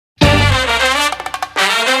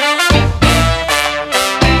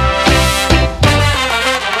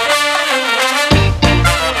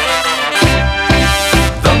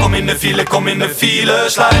file, kom in de file,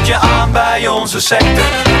 sluit je aan bij onze secte.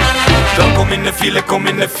 Welkom in de file, kom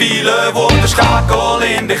in de file, word de schakel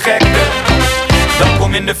in de gekte.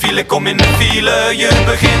 Welkom in de file, kom in de file, je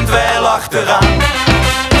begint wel achteraan.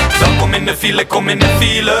 Welkom in de file, kom in de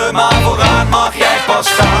file, maar vooraan mag jij pas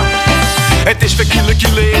gaan. Het is weer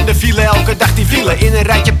kielen in de file, elke dag die file. In een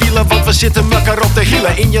rijtje pielen, want we zitten elkaar op de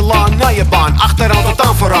hielen. In je laan, naar je baan, achteraan tot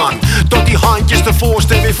aan vooraan. Tot die handjes de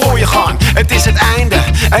voorste weer voor je gaan. Het is het einde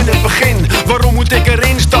en het begin. Waarom moet ik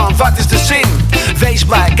erin staan? Wat is de zin? Wees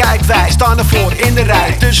blij, kijk wij staan ervoor in de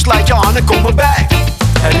rij. Dus sluit je aan en kom erbij.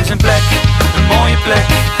 Het is een plek, een mooie plek,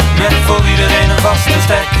 met voor iedereen een vaste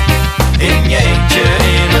stek. In je eentje,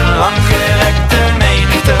 in een langgerekte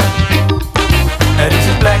menigte. Het is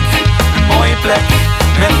een plek, een mooie plek,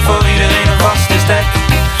 met voor iedereen een vaste stek.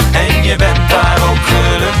 En je bent daar ook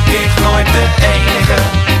gelukkig nooit de enige.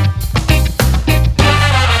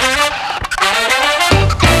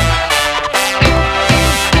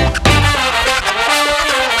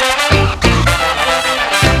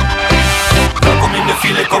 Welkom in de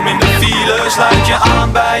file, kom in de file, sluit je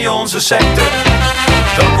aan bij onze secte.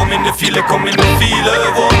 Welkom in de file, kom in de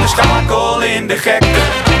file, word de schakel in de gekte.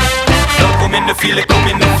 Welkom in de file, kom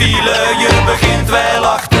in de file, je begint wel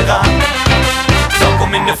achteraan.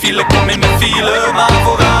 Welkom in de file, kom in de file, maar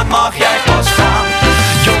vooraan mag jij pas gaan.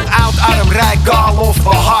 Jong, oud, arm, rijk, gaal of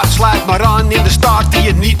behaard, sluit maar aan in de start die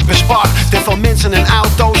je niet bespaart. Te veel mensen en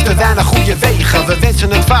auto's, te weinig goede wegen. We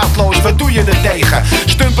wensen het foutloos, wat doe je er tegen?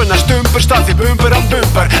 Stumper na stumper, staat weer bumper aan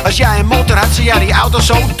bumper. Als jij een motor had, zou jij die auto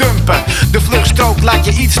zo dumpen. De vluchtstrook lijkt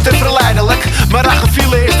je iets te verleidelijk, maar ach, een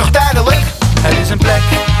file is toch tijdelijk? Het is een plek,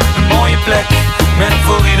 een mooie plek, met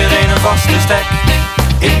voor iedereen een vaste stek.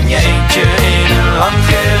 In je eentje, in een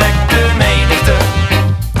langgerekte menigte.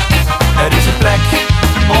 Het is een plek,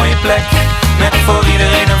 een mooie plek, met voor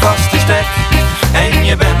iedereen een vaste stek. En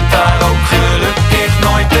je bent daar ook gelukkig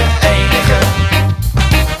nooit de enige.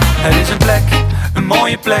 Het is een plek, een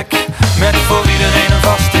mooie plek, met voor iedereen een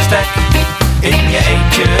vaste stek. In je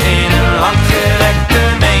eentje, in een langgerekte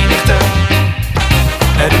menigte.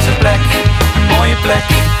 Het is een plek, een mooie plek,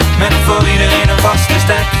 met voor iedereen een vaste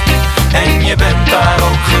stek. En je bent daar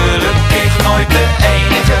ook gelukkig nooit de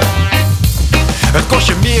enige. Het kost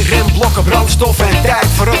je meer remblokken, brandstof en tijd.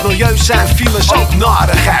 Voor het milieu zijn files ook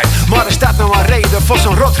narigheid. Maar is dat nou een reden voor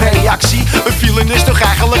zo'n rotreactie? Een file is toch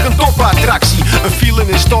eigenlijk een topattractie? Een file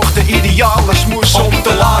is toch de ideale smoes om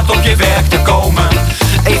te laat op je werk te komen.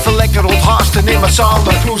 Even lekker onthaasten in massaal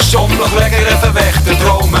de knoes, om nog lekker even weg te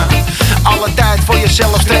dromen. Alle tijd voor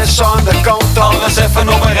jezelf, stress aan de kant. Alles even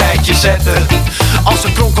op een rijtje zetten. Als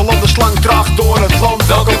een kronkel op de slang tracht door het land.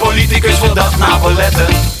 Welke